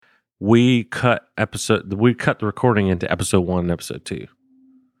we cut the recording into episode 1 and episode 2.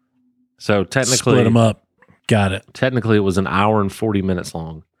 So technically, split them up. Got it. Technically, it was an hour and 40 minutes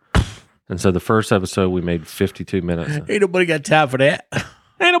long. And so the first episode, we made 52 minutes. Ain't nobody got time for that.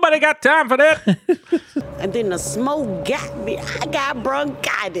 Ain't nobody got time for that. And then the smoke got me. I got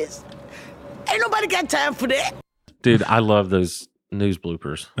bronchitis. Ain't nobody got time for that. Dude, I love those news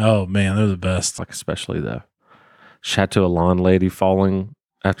bloopers. Oh, man, they're the best. Like especially the Chateau Lawn lady falling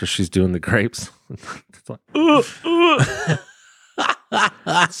after she's doing the grapes. It's like,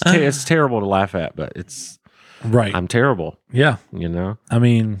 it's terrible to laugh at, but it's right. I'm terrible. Yeah. You know? I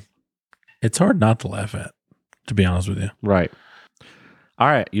mean, it's hard not to laugh at, to be honest with you. Right. All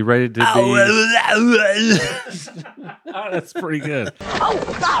right. You ready to be... Oh, that's pretty good.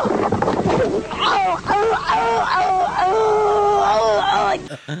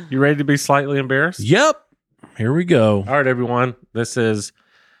 You ready to be slightly embarrassed? Yep. Here we go. All right, everyone. This is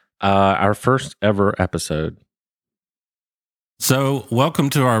our first ever episode. So, welcome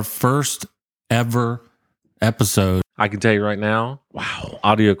to our first ever episode. I can tell you right now, Wow.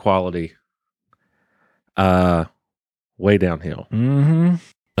 audio quality, way downhill. Mm-hmm.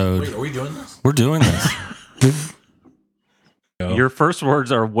 Wait, are we doing this? We're doing this. Your first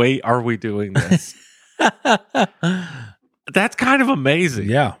words are, wait, are we doing this? That's kind of amazing.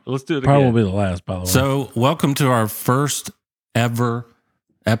 Yeah. Let's do it Probably again. will be the last, by the way. So, welcome to our first ever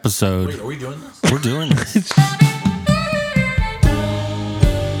episode. Wait, are we doing this? We're doing this.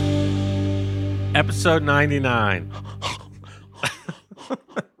 Episode 99.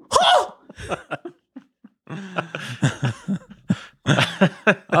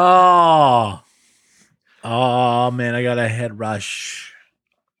 Oh, man, I got a head rush.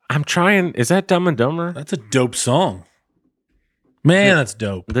 I'm trying. Is that Dumb and Dumber That's a dope song. Man, that's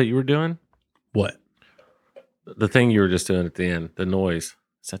dope. that you were doing? What? The thing you were just doing at the end, the noise.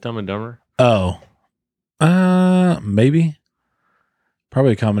 Is that Dumb and Dumber? Oh. Maybe.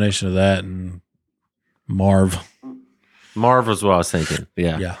 Probably a combination of that and Marv. Marv was what I was thinking.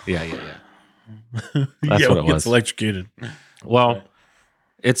 Yeah. Yeah. That's what it gets was. electrocuted. Well,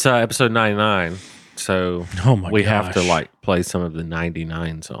 it's episode 99, so Oh my we have to gosh. like play some of the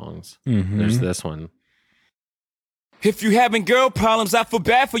 99 songs. Mhm. There's this one. If you having girl problems, I feel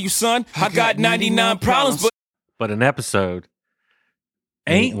bad for you, son. I got 99 problems, But an episode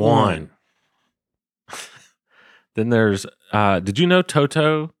Ain't one. Then there's did you know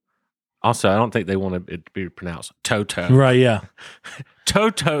Toto? Also, I don't think they want it to be pronounced Toto. Right, yeah.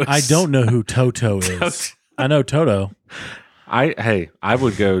 Toto. I don't know who Toto is. Toto. I know Toto. I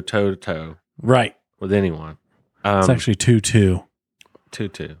would go toe to toe Right. with anyone. It's actually 2-2.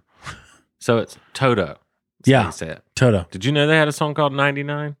 Tutu. So it's Toto. That's how Yeah. you say it. Toto. Did you know they had a song called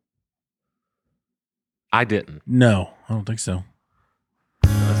 99? I didn't. No, I don't think so.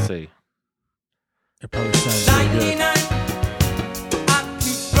 Let's see. It probably sounds really good. 99. I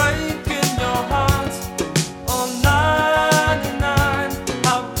keep breaking your heart. On 99.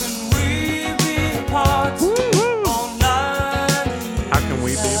 How can we be apart? On 99. How can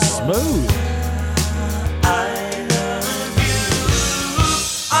we be apart? Smooth.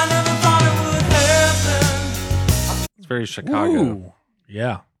 I never thought it would happen. It's very Chicago. Ooh.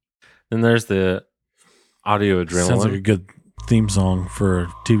 Yeah. Then there's the audio Sounds like a adrenaline. good theme song for a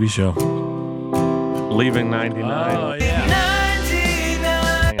TV show. Leaving 99. yeah.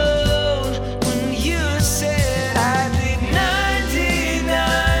 99. When you said I did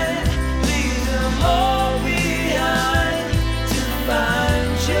 99, leave them all behind to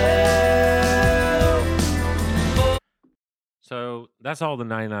find you. So that's all the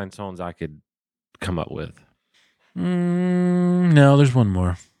 99 songs I could come up with. No, there's one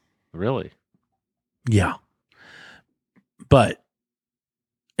more. Really? Yeah. But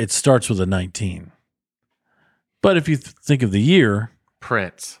it starts with a 19. But if you think of the year,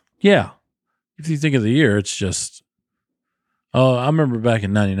 Prince. yeah. If you think of the year, it's just, oh, I remember back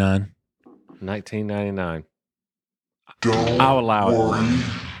in 99. 1999. Don't I'll allow it. worry.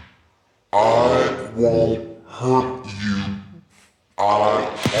 I won't hurt you. I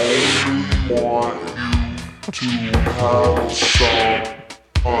only want you to have some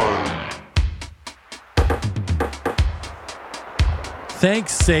fun.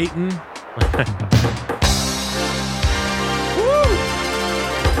 Thanks, Satan.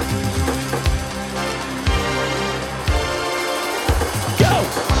 Go!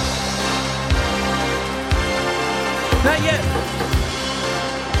 Not yet.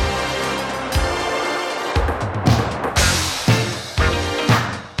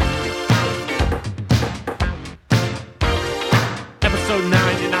 Episode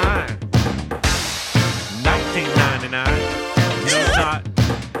 99. 1999. No shot.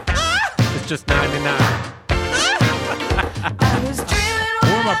 just 99. I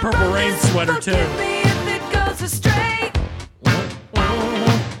wore my Purple Rain sweater too.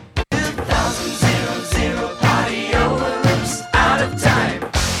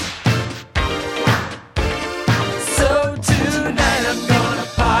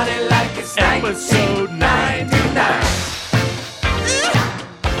 Episode 99.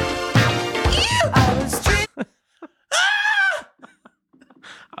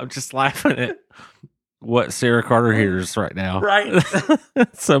 I'm just laughing at what Sarah Carter hears right now. Right.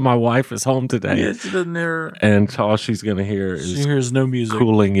 So my wife is home today, Yeah, she doesn't hear. and all she's going to hear She is hears no music.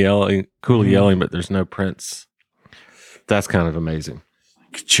 Cooley yelling, but there's no Prince. That's kind of amazing.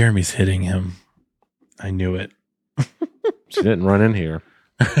 Jeremy's hitting him. I knew it. She didn't run in here,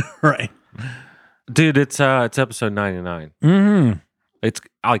 Right. dude. It's episode 99. Mm-hmm. It's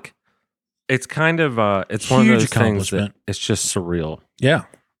like it's kind of it's one of Huge those things that accomplishment. it's just surreal. Yeah.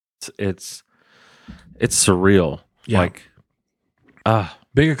 It's surreal. Yeah. Like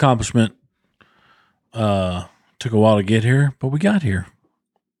Big accomplishment. Took a while to get here, but we got here.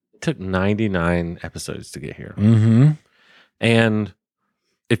 it took 99 episodes to get here. Mm-hmm. And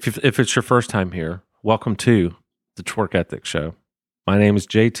if it's your first time here, welcome to the Twerk Ethic Show. My name is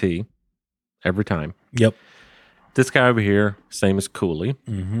JT. Every time. Yep. This guy over here, same as Cooley.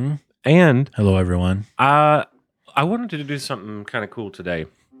 Mm-hmm. And Hello, everyone. I wanted to do something kind of cool today.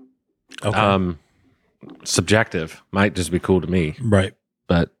 Okay. Subjective. Might just be cool to me, Right.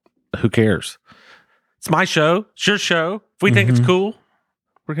 but who cares? It's my show. It's your show. If we think it's cool,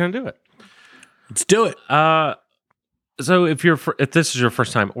 we're going to do it. Let's do it. So if this is your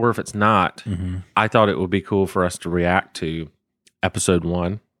first time, or if it's not, Mm-hmm. I thought it would be cool for us to react to episode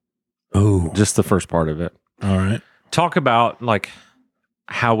 1, Oh. just the first part of it. All right. Talk about like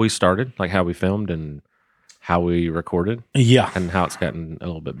how we started, like how we filmed and how we recorded, Yeah. and how it's gotten a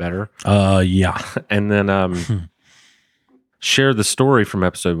little bit better. Yeah. And then share the story from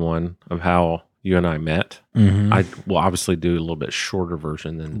episode 1 of how you and I met. Mm-hmm. I will obviously do a little bit shorter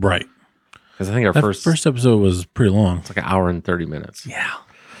version than Right. because I think our That first episode was pretty long. it's like an hour and 30 minutes. Yeah.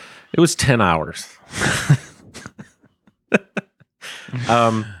 It was 10 hours.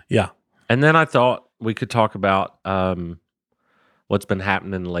 Yeah. And then I thought we could talk about what's been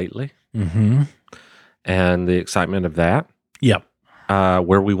happening lately Mm-hmm. and the excitement of that, Yep.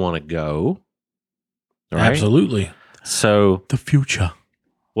 where we want to go. Right? Absolutely. So The future.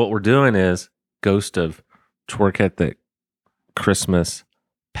 what we're doing is Ghost of Twerk Ethic Christmas,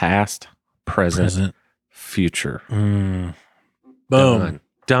 past, present, future. Mm. Boom.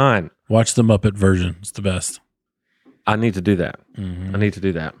 Done. Watch the Muppet version. It's the best. I need to do that. Mm-hmm. I need to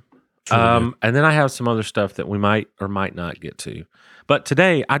do that. Truly And then I have some other stuff that we might or might not get to. But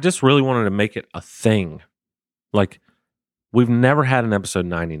today, I just really wanted to make it a thing. Like, we've never had an episode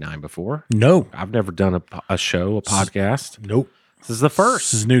 99 before. No. I've never done a show, a podcast. Nope. This is the This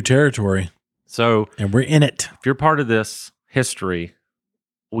first. is new territory, So and we're in it. if you're part of this history,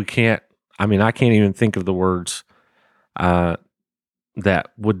 I can't even think of the words that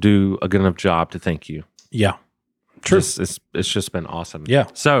would do a good enough job to thank you. Yeah. True. It's just been awesome. Yeah.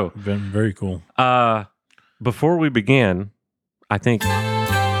 So Been very cool. before we begin, I think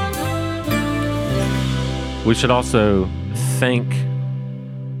we should also thank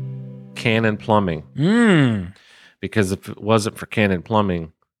Cannon Plumbing, Mm. because if it wasn't for Cannon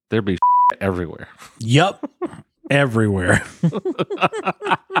Plumbing, there'd be everywhere. Yep. Everywhere.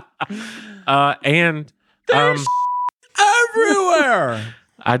 And Everywhere.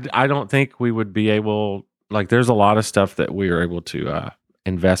 I don't think we would be able, like, there's a lot of stuff that we are able to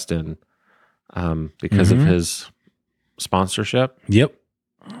invest in because of his sponsorship, Yep.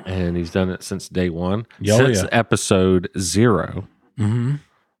 and he's done it since day one, Yeah, since yeah. episode 0. Mm-hmm.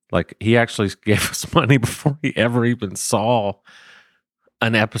 Like, he actually gave us money before he ever even saw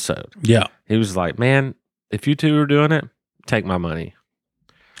an episode. Yeah. He was like, man, if you two are doing it, take my money.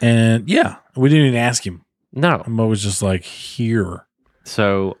 And yeah, we didn't even ask him. No. I'm always just like, here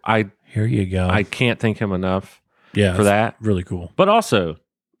So you go. I can't thank him enough yeah, for it's that. really cool. But also,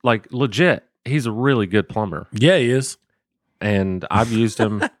 like, legit, he's a really good plumber. Yeah, he is. And I've used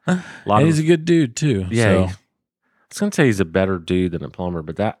him a lot And of. he's a good dude too. Yeah. So, I was going to say he's a better dude than a plumber,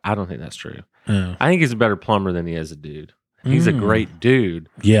 but I don't think that's true. yeah. I think he's a better plumber than he is a dude. He's a Mm. great dude.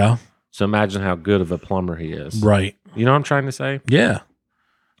 Yeah. So imagine how good of a plumber he is. Right. You know what I'm trying to say? Yeah.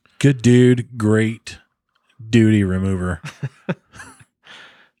 Good dude. Great duty remover.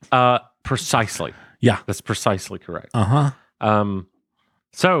 Precisely. Yeah. That's precisely correct. Uh huh.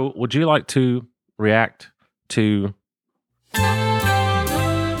 So would you like to react to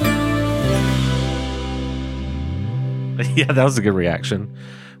yeah, that was a good reaction.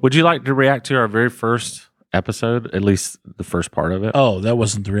 Would you like to react to our very first episode, at least the first part of it? Oh, that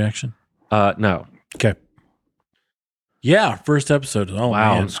wasn't the reaction? No. Okay. Yeah, first episode. Oh,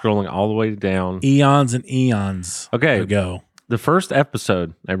 Wow, man. I'm scrolling all the way down. Eons and eons Okay. ago. The first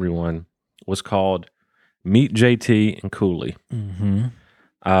episode, everyone, was called Meet JT and Cooley.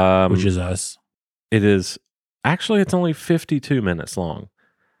 Mm-hmm. Which is us. It is actually, it's only 52 minutes long.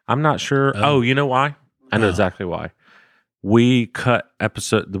 I'm not sure. Oh, you know why? I know exactly why. We cut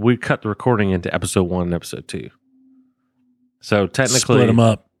the recording into episode 1 and episode 2. So technically, Split them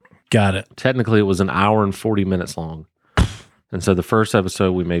up. Got it. Technically, it was an hour and 40 minutes long. And so the first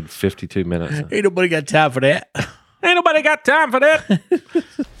episode, we made 52 minutes. Ain't nobody got time for that. Ain't nobody got time for that.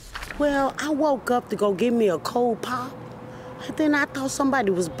 Well, I woke up to go get me a cold pop. And then I thought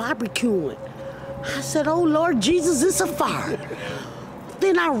somebody was barbecuing. I said, oh, Lord Jesus, it's a fire.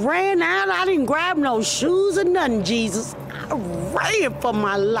 Then I ran out. I didn't grab no shoes or nothing, Jesus. I ran for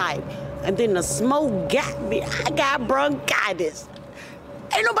my life. And then the smoke got me. I got bronchitis.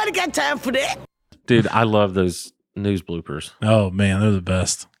 Ain't nobody got time for that. Dude, I love those news bloopers. Oh, man, they're the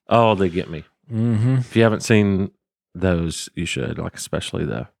best. Oh, they get me. Mm-hmm. If you haven't seen those, you should. Like, especially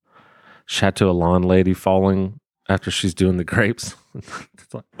the Chateau Alon lady falling after she's doing the grapes.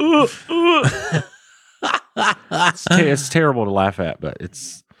 It's like, it's terrible to laugh at, but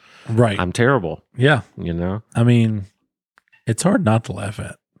it's Right. I'm terrible, Yeah. you know? I mean, it's hard not to laugh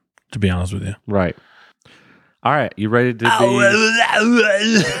at, to be honest with you. Right. All right, you ready to be? Oh,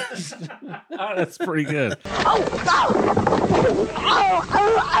 that's pretty good.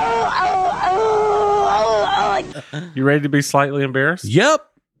 You ready to be slightly embarrassed? Yep.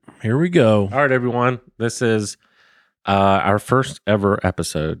 Here we go. All right, everyone. This is our first ever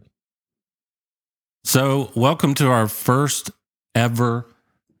episode. So, welcome to our first ever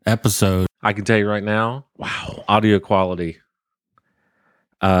episode. I can tell you right now, Wow. audio quality,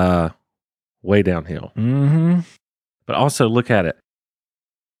 way downhill. Mm-hmm. But also look at it.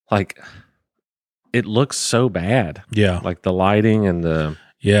 Like, it looks so bad. Yeah. Like the lighting and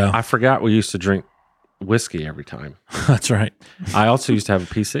Yeah. I forgot we used to drink whiskey every time. That's right. I also used to have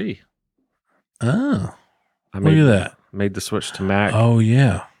a PC. Oh. I Look at that. Made the switch to Mac. Oh,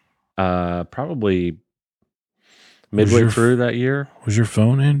 yeah. Probably midway through that year. Was your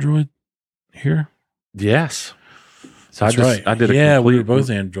phone Android here? Yes. So That's right. I did a yeah, we were complete both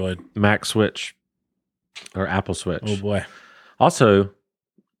Android. Mac switch or Apple switch. Oh, boy. Also,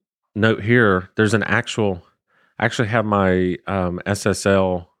 note here, there's an I actually have my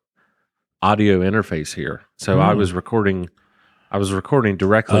SSL audio interface here. So I was recording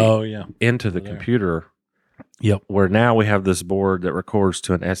directly Oh, yeah. into the There. computer. Yep. Where now we have this board that records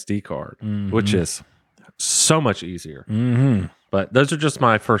to an SD card, which is so much easier. Mm-hmm. But those are just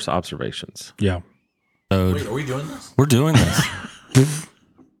my first observations. Yeah. Wait, are we doing this? We're doing this.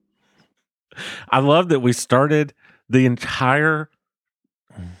 I love that we started the entire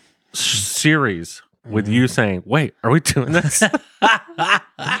series with you saying, "Wait, are we doing this?" That's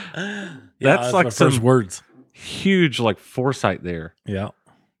like my first some- words. Huge like foresight there. Yeah.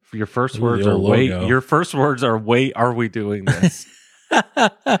 Your first Ooh, words the are old wait. logo. Your first words are wait. Are we doing this?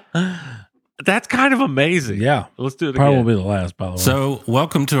 That's kind of amazing. Yeah. Let's do it Probably again. will be the last, by the way. So,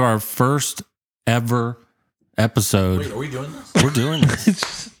 welcome to our first ever episode. Wait, are we doing this? We're doing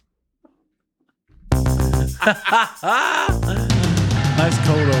this. Nice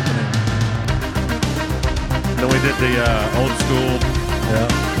cold opening. Then we did the old school. Yeah.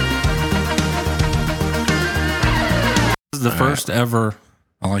 This is the first ever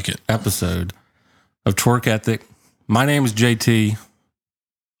I like it. episode of Twerk Ethic. My name is JT.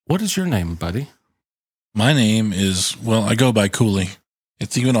 What is your name, buddy? My name is, well, I go by Cooley.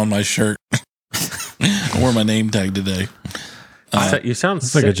 It's even on my shirt. I wore my name tag today. You sound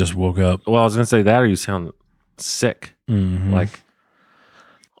It's sick. like I just woke up. Well, I was going to say that, or you sound sick. Mm-hmm. Like,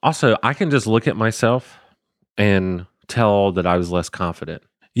 also, I can just look at myself and tell that I was less confident.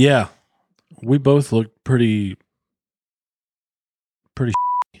 Yeah. We both looked pretty.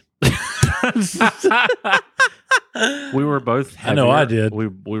 We were both heavier. I know I did. We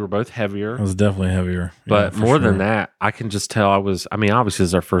were both heavier. I was definitely heavier. But Yeah, for more than sure. that, I can just tell obviously this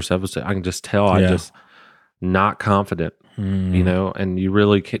is our first episode. I can just tell I'm Yeah. just not confident, Mm. you know, and you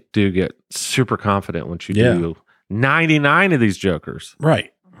really do get super confident once you Yeah. do 99 of these jokers.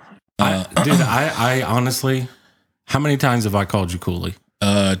 Right. Dude, I honestly, how many times have I called you Cooley?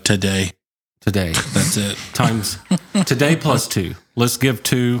 Today. Today. That's it. Times today plus 2. Let's give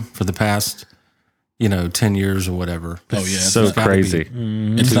 2 for the past, 10 years or whatever. Oh, yeah. It's So not, gotta be crazy.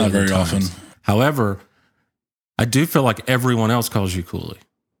 it's 2 not other very times. often. However, I do feel like everyone else calls you Cooley.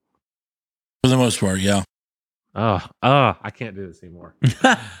 For the most part, yeah. I can't do this anymore.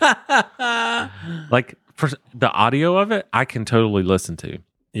 Like for the audio of it, I can totally listen to.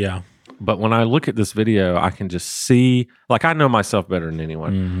 Yeah. But when I look at this video, I can just see, like I know myself better than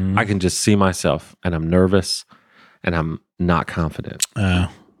anyone. Mm-hmm. I can just see myself and I'm nervous and I'm not confident.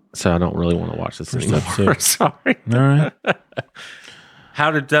 So I don't really want to watch this anymore. Sorry. All right. How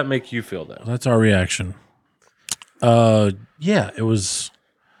did that make you feel though? That's our reaction. Yeah, it was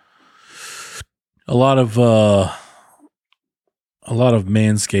a lot of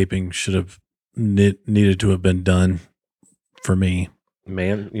manscaping should have needed to have been done for me.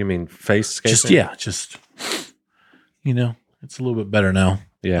 Man, you mean face scaping? Just it's a little bit better now.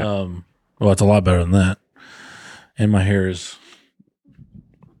 Yeah. Well, it's a lot better than that. And my hair is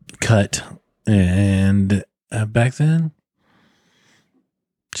cut. And back then,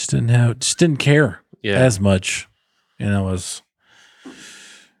 just didn't care as much. And I was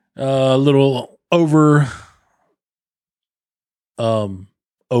a little obese.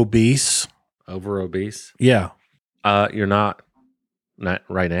 Over obese? Yeah. You're not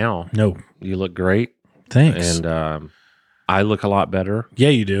right now. No. You look great. Thanks. And I look a lot better. Yeah,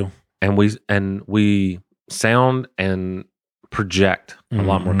 you do. And we sound and project a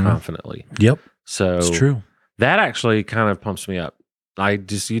lot more confidently. Yep. So It's true. that actually kind of pumps me up. You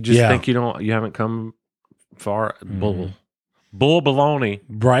just think you haven't come far. Bull baloney.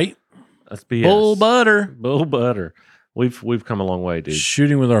 Right? That's BS. Bull butter. We've come a long way, dude.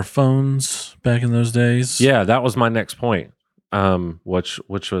 Shooting with our phones back in those days. Yeah, that was my next point.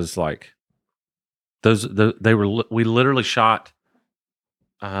 Which was like we literally shot.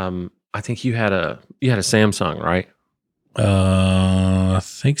 I think you had a Samsung, right? I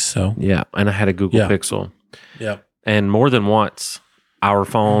think so. Yeah, and I had a Google Pixel. Yeah. And more than once, our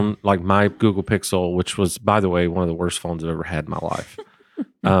phone, like my Google Pixel, which was, by the way, one of the worst phones I've ever had in my life.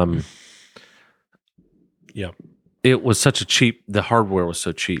 Yeah. It was the hardware was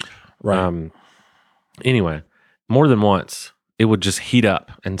so cheap. Right. Anyway, more than once, it would just heat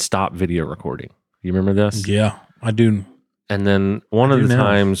up and stop video recording. You remember this? Yeah, I do. And then one of the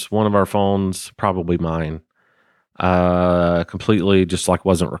times, one of our phones, probably mine, completely just like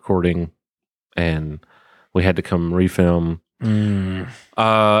wasn't recording, and we had to come refilm.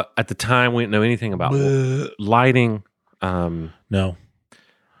 At the time, we didn't know anything about lighting. No,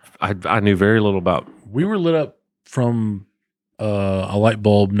 I knew very little about. We were lit up from a light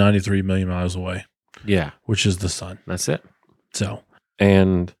bulb 93 million miles away. Yeah, which is the sun. That's it. So,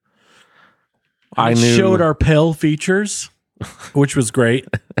 and I showed our pale features, which was great.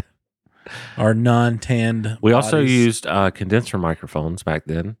 Our non-tanned. We also used condenser microphones back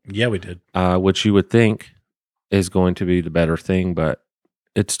then. Yeah, we did. Which you would think is going to be the better thing, but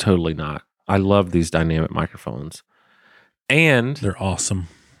it's totally not. I love these dynamic microphones, and they're awesome.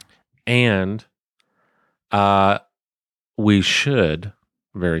 And we should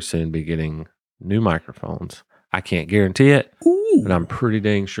very soon be getting new microphones. I can't guarantee it, but I'm pretty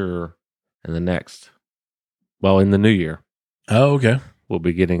dang sure in the new year. Oh, okay. We'll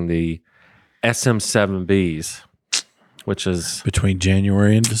be getting the SM7Bs, which is between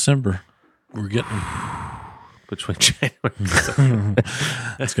January and December. We're getting between January and December.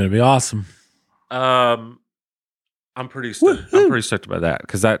 That's going to be awesome. I'm pretty stoked about that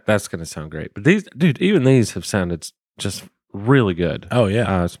because that's going to sound great. But even these have sounded just really good. Oh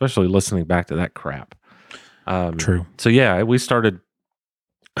yeah, especially listening back to that crap. True. So yeah, we started.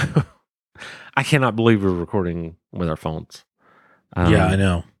 I cannot believe we're recording with our phones. Yeah, I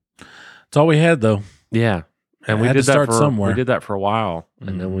know. It's all we had though. Yeah, and we did that somewhere. We did that for a while,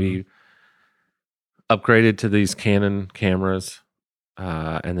 and then we upgraded to these Canon cameras,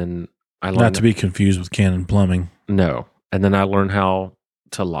 and then I learned not to be confused with Canon plumbing. No, and then I learned how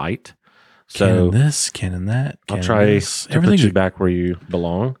to light. So Canon this, Canon that. I'll try to put you back where you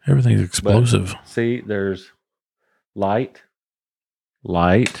belong. Everything's explosive. But see, there's light,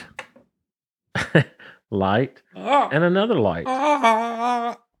 light, and another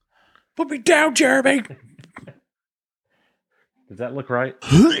light. Put me down, Jeremy. Does that look right?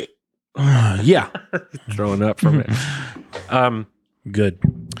 Yeah. Throwing up from it. Good.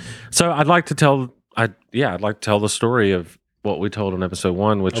 So I'd like to tell the story of what we told in episode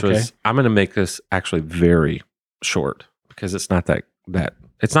 1, which was, I'm going to make this actually very short because it's not that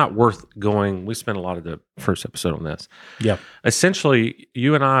it's not worth going. We spent a lot of the first episode on this. Yeah. Essentially,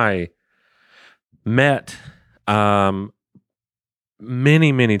 you and I met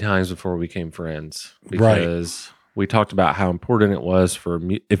many, many times before we became friends because we talked about how important it was for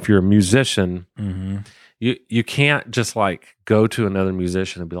if you're a musician, you can't just like go to another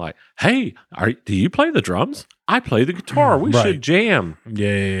musician and be like, "Hey, do you play the drums? I play the guitar. We should jam."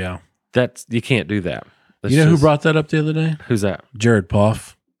 Yeah. You can't do that. That's You know who just- brought that up the other day? Who's that? Jared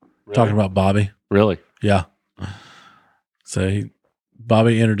Poff. Talking about Bobby. Really? Yeah. So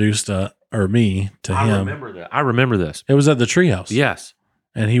Bobby introduced me to I him. remember that. I remember this. It was at the treehouse. Yes.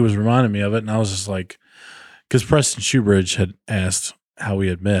 And he was reminding me of it. And I was just like, because Preston Shoebridge had asked how we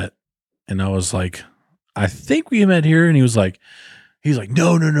had met. And I was like, I think we met here. And he's like,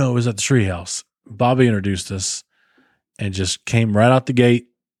 no, it was at the treehouse. Bobby introduced us and just came right out the gate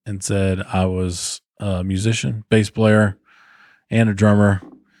and said I was a musician, bass player, and a drummer.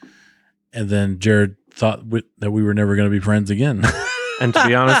 And then Jared thought that we were never going to be friends again. And to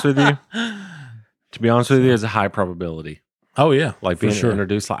be honest with you, it's a high probability. Oh yeah, Like for being sure.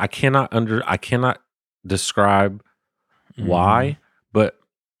 introduced. Like I cannot describe why, but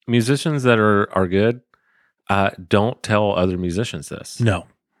musicians that are good don't tell other musicians this. No,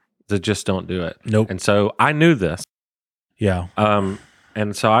 They just don't do it. nope. And so I knew this. Yeah,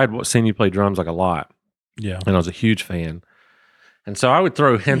 And so I'd seen you play drums like a lot, yeah, and I was a huge fan. And so I would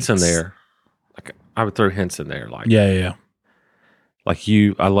throw hints in there. Like I would throw hints in there, like yeah. like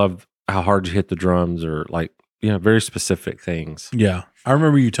I love how hard you hit the drums, or like very specific things. Yeah, I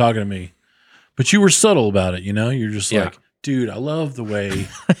remember you talking to me, but you were subtle about it. You're just Yeah. like, dude, I love the way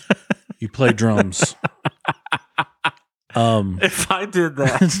you play drums. If I did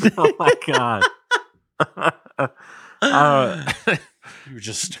that, oh my god. You were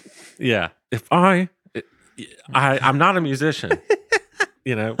just Yeah. If I'm not a musician,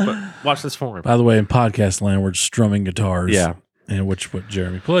 but watch this for him. by the way, in podcast land, we're strumming guitars. Yeah. and what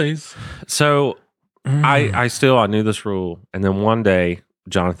Jeremy plays. So I knew this rule, and then one day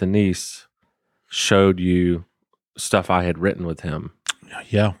Jonathan Neese showed you stuff I had written with him,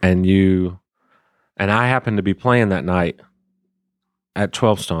 Yeah, and I happened to be playing that night at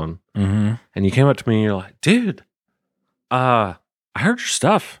 12 Stone, mm-hmm. and you came up to me and you're like, dude, I heard your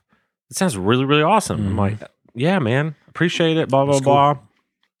stuff. It sounds really, really awesome. I'm like, yeah, man, appreciate it, blah, blah, That's cool. blah.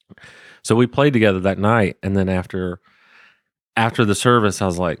 So we played together that night, and then after the service, I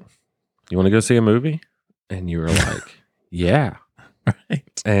was like, you want to go see a movie? And you were like, yeah.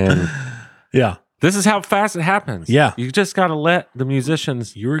 Right. And Yeah, this is how fast it happens. Yeah. You just got to let the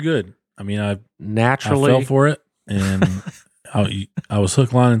musicians you were good. I mean, I naturally. fell for it, and I was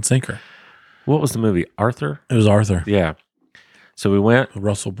hook, line, and sinker. What was the movie? Arthur? It was Arthur, Yeah. So we went,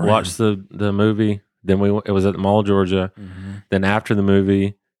 Russell Brand. watched the movie. Then it was at the Mall of Georgia. Mm-hmm. Then after the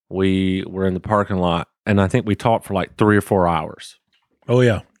movie, we were in the parking lot, and I think we talked for like 3 or 4 hours. Oh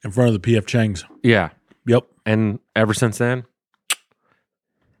yeah, in front of the PF Chang's. Yeah. Yep. And ever since then,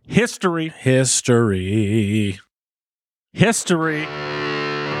 history. History.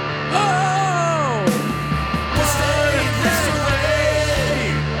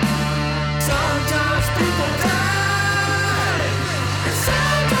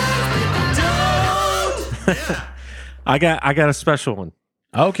 I got a special one.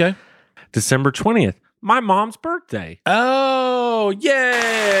 Okay. December 20th, my mom's birthday. Oh,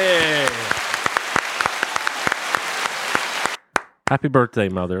 yay! Happy birthday,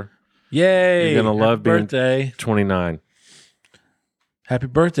 mother. Yay! You're gonna love Happy being- birthday. 29. Happy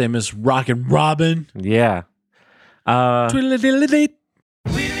birthday, Miss Rockin' Robin. Yeah. Twiddly-diddly-dee.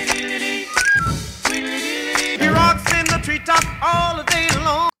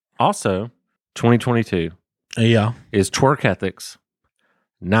 Also, 2022 Yeah. is Twerk Ethics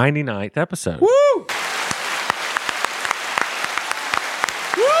 99th episode. Woo!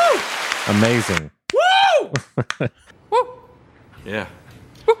 Amazing. Yeah.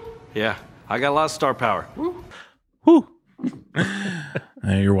 Yeah. I got a lot of star power. Whew.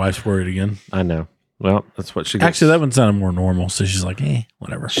 Your wife's worried again. I know. Well, that's what she gets. Actually, that one sounded more normal, so she's like,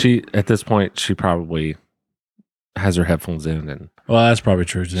 whatever. She, at this point, she probably has her headphones in, and Well, that's probably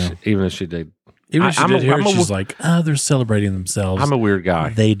true, too. even if she did, Even if she I'm did a- hear I'm it, a- she's like, they're celebrating themselves. I'm a weird guy.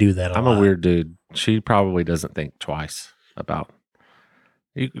 They do that I'm lot. a weird dude. She probably doesn't think twice about.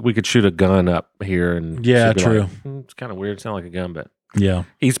 We could shoot a gun up here, and Yeah, she'd be true. like, it's kind of weird. It sounds like a gun, but Yeah.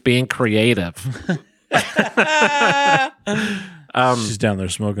 he's being creative. She's down there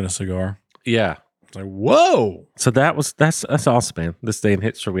smoking a cigar. Yeah. It's like, whoa. So that's awesome, man. This day in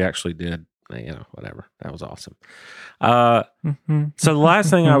history, we actually did. Whatever. That was awesome. So the last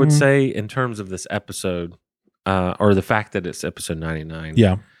thing I would say in terms of this episode, or the fact that it's episode 99.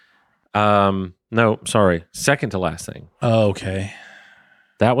 Yeah. No, sorry. Second to last thing. Okay.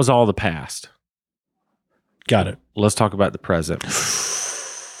 That was all the past. Got it. Let's talk about the present.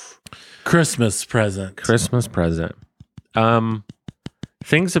 Christmas present. Christmas present.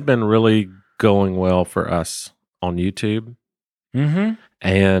 Things have been really going well for us on YouTube, Mm-hmm.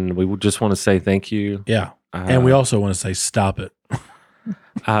 and we would just want to say thank you. Yeah. And we also want to say, stop it.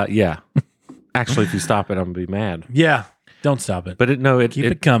 Yeah. Actually, if you stop it, I'm gonna be mad. Yeah. Don't stop it. But Keep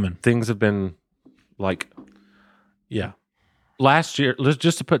it coming. Things have been like Yeah. last year.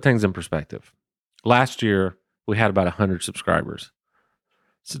 Just to put things in perspective, last year we had about 100 subscribers.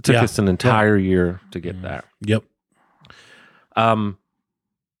 So it took Yeah. us an entire year to get that. Yep.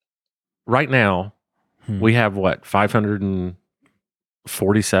 Right now we have what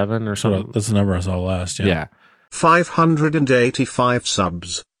 547 or So something. that's the number I saw last. Yeah. 585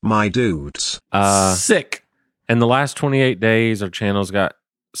 subs, my dudes. Sick. In the last 28 days, our channel's got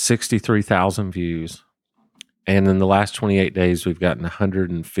 63,000 views. And in the last 28 days, we've gotten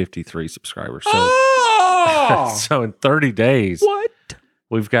 153 subscribers. So, so in 30 days,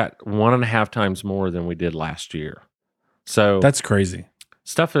 we've got 1.5 times more than we did last year. So That's crazy.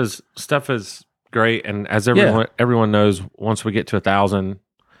 stuff is great. And as everyone knows, once we get to 1,000,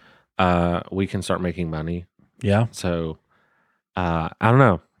 we can start making money. Yeah. So I don't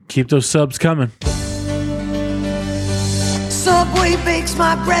know. Keep those subs coming. Subway bakes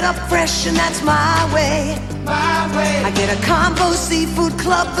my bread up fresh, and that's my way. My way. I get a combo seafood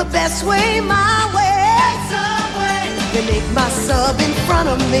club the best way, my way. Subway. They make my sub in front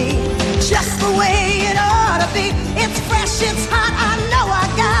of me, just the way it ought to be. It's fresh, it's hot, I know I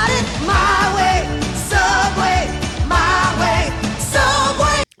got it. My way, Subway, my way,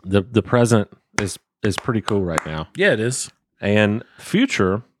 Subway. The present is pretty cool right now. Yeah, it is. And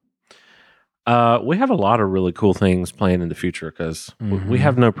future, we have a lot of really cool things planned in the future because we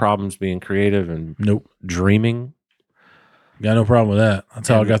have no problems being creative and Nope. dreaming. Got no problem with that. That's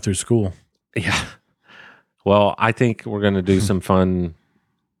how I got through school. Yeah. Well, I think we're going to do some fun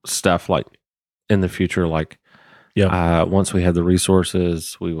stuff like in the future. Like, once we have the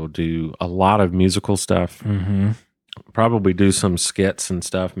resources, we will do a lot of musical stuff. Mm-hmm. Probably do some skits and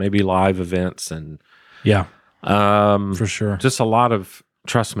stuff, maybe live events and Yeah. For sure. just a lot of.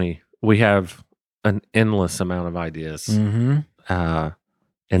 Trust me, we have an endless amount of ideas Mm-hmm.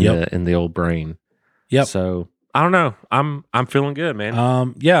 in the old brain. Yep. So I don't know. I'm feeling good,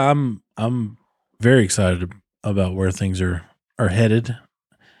 man. Yeah, I'm very excited about where things are headed,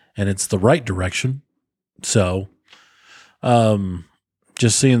 and it's the right direction. So,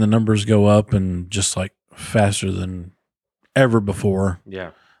 just seeing the numbers go up and just like faster than ever before.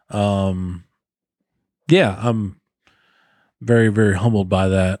 Yeah. Yeah, I'm very, very humbled by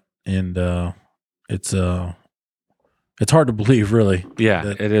that, and it's hard to believe, really. Yeah,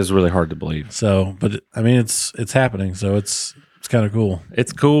 that- it is really hard to believe. So, but I mean, it's happening, so it's kind of cool.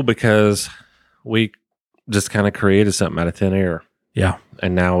 It's cool because we just kind of created something out of thin air, Yeah.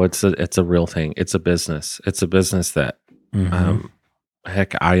 and now it's a real thing. It's a business. It's a business that Mhm.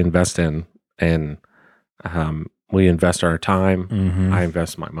 heck I invest in, and we invest our time. Mhm. I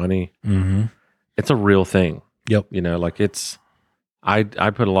invest my money. Mm-hmm. It's a real thing. Yep. You know, like it's I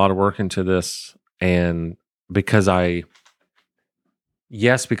put a lot of work into this, and because I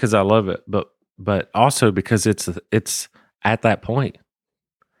love it, but also because it's at that point.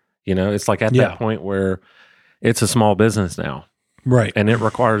 You know, it's like at Yeah. that point where it's a small business now, Right. and it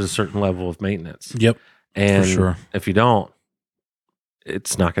requires a certain level of maintenance. Yep. And sure. if you don't,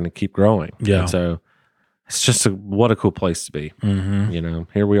 it's not going to keep growing. Yeah. And so it's just what a cool place to be. Mm-hmm. You know,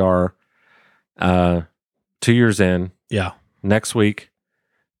 here we are, 2 years in. Yeah. Next week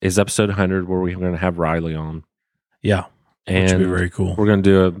is episode 100, where we're going to have Riley on, Yeah. and Which would be very cool. we're going to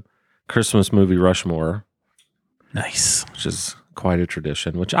do a Christmas movie Rushmore, Nice. which is quite a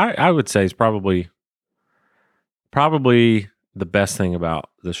tradition. Which I would say is probably the best thing about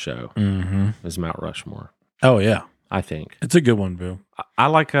the show Mm-hmm. is Mount Rushmore. Oh yeah, I think it's a good one, Boo. I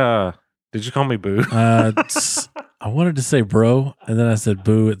like. Did you call me Boo? I wanted to say bro, and then I said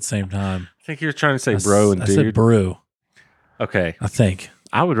boo at the same time. I think you're trying to say bro and I dude. said brew. Okay, I think.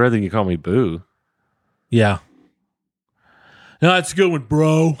 I would rather you call me Boo. Yeah. No, it's a good one,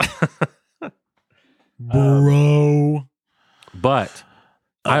 bro. Bro. But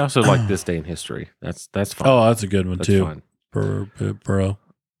I also like this day in history. That's fun. Oh, that's a good one That's too. fun. Bro.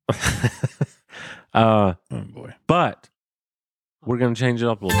 Oh boy. But we're going to change it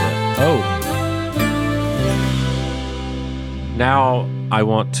up a little bit. Oh. Now I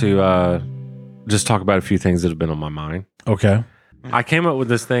want to just talk about a few things that have been on my mind. Okay. I came up with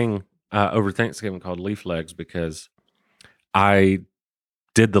this thing over Thanksgiving called leaf legs because I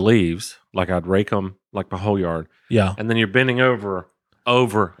did the leaves, like I'd rake them like my whole yard, Yeah. and then you're bending over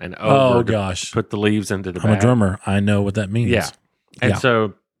and over Oh to gosh. put the leaves into the I'm a bag. drummer. I know what that means. Yeah. And Yeah.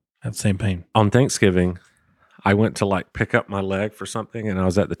 so I have the same pain. on Thanksgiving, I went to like pick up my leg for something, and I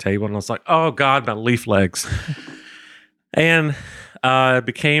was at the table, and I was like, "Oh God, my leaf legs!" And it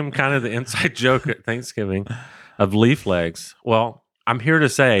became kind of the inside joke at Thanksgiving of leaf legs. Well, I'm here to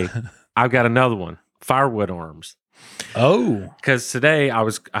say I've got another one. Firewood arms. Oh, Because today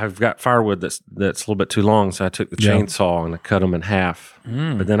I've got firewood that's a little bit too long, so I took the Yeah. chainsaw and I cut them in half.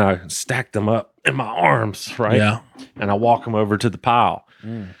 But then I stacked them up in my arms, right? Yeah. And I walk them over to the pile.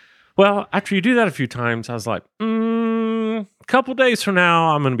 Well, after you do that a few times, I was like, a couple days from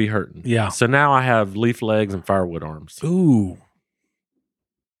now, I'm going to be hurting. Yeah. So now I have leaf legs and firewood arms. Ooh.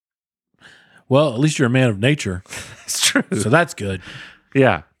 Well, at least you're a man of nature. It's true. So that's good.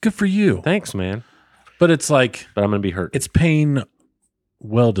 Yeah. Good for you. Thanks, man. But it's like, But I'm going to be hurt. it's pain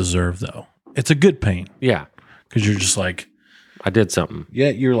well deserved, though. It's a good pain Yeah. because you're just like, I did something. yeah,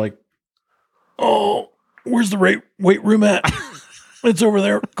 you're like, oh, where's the weight room at? It's over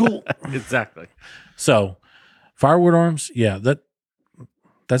there. Cool. Exactly. So, firewood arms, yeah, that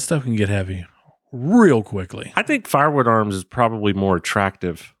stuff can get heavy real quickly. I think firewood arms is probably more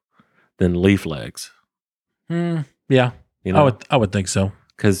attractive than leaf legs. Yeah, You know, I would think so.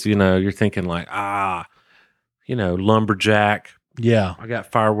 because you're thinking like, lumberjack. Yeah, I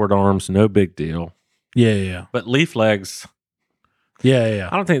got firewood arms, no big deal. yeah. But leaf legs, Yeah.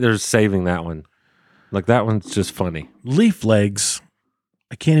 I don't think they're saving that one. Like that one's just funny. Leaf legs,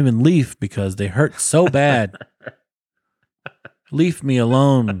 I can't even leaf because they hurt so bad. Leave me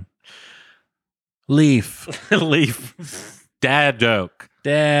alone. Leaf. Leaf. Dad joke.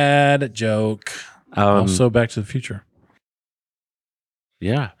 Dad joke. Also, Back to the Future.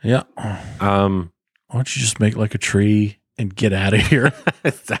 Yeah. Yeah. Um, Why don't you just make like a tree and get out of here?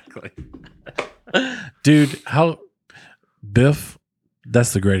 exactly. Dude, Biff,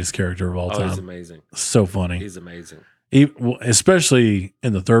 that's the greatest character of all Oh, time. he's amazing. So funny. He's amazing. Especially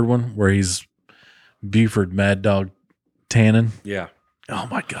in the third one where he's Buford Mad Dog Tannen. Yeah. Oh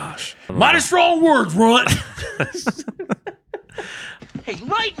my gosh. Mighty strong words, Runt. Hey,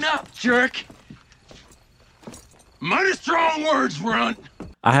 lighten up, jerk. Mighty strong words, Runt.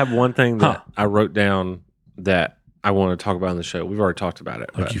 I have one thing that I wrote down that I want to talk about on the show. We've already talked about it.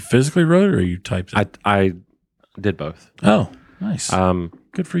 Like but you physically wrote it or you typed it? I did both. Oh, nice.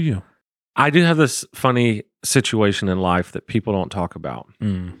 Good for you. I do have this funny situation in life that people don't talk about.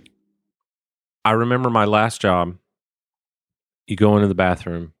 I remember my last job. You go into the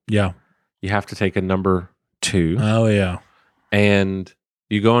bathroom. Yeah. You have to take a number 2. Oh, yeah. And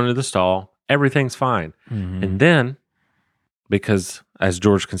you go into the stall. Everything's fine. Mhm. And then, because as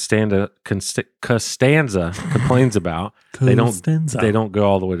George Costanza complains about, they don't go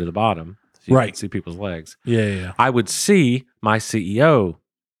all the way to the bottom. So you Right. can see people's legs. Yeah. I would see my CEO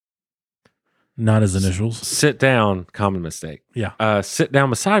Not his initials. sit down, common mistake. Yeah. Sit down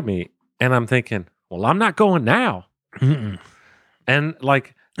beside me, and I'm thinking, well, I'm not going now. Mm-mm. And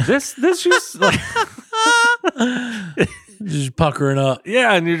like this just like Just puckering up.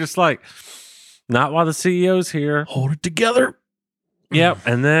 yeah, and you're just like, not while the CEO's here. Hold it together. Yep.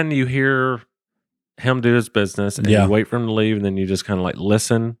 And then you hear him do his business, and Yeah. you wait for him to leave, and then you just kind of like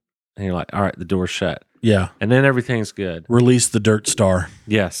listen, and you're like, all right, the door's shut, Yeah. and then everything's good. Release the dirt star.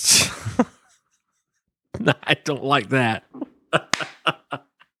 Yes. No, I don't like that.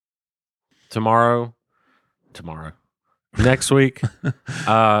 Tomorrow. Next week,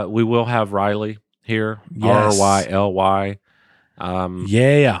 we will have Riley here. Yes. RYLY.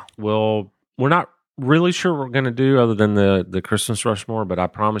 Yeah. We're not really sure what we're going to do other than the Christmas Rushmore, but I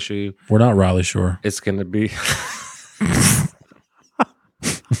promise you We're not Riley Shore. it's going to be.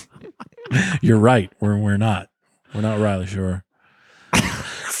 You're right. We're not. We're not Riley Shore.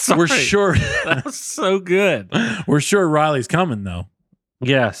 Sorry. We're sure. That was so good. We're sure Riley's coming though.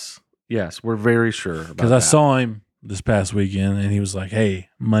 Yes. We're very sure. Because I saw him this past weekend and he was like, hey,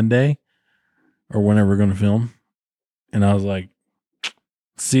 Monday or whenever we're going to film. And I was like,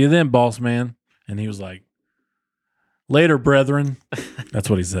 see you then, boss man. And he was like, later, brethren. That's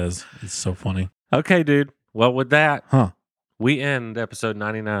what he says. It's so funny. Okay, dude. Well, with that, we end episode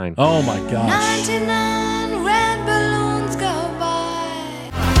 99. Oh my gosh. 99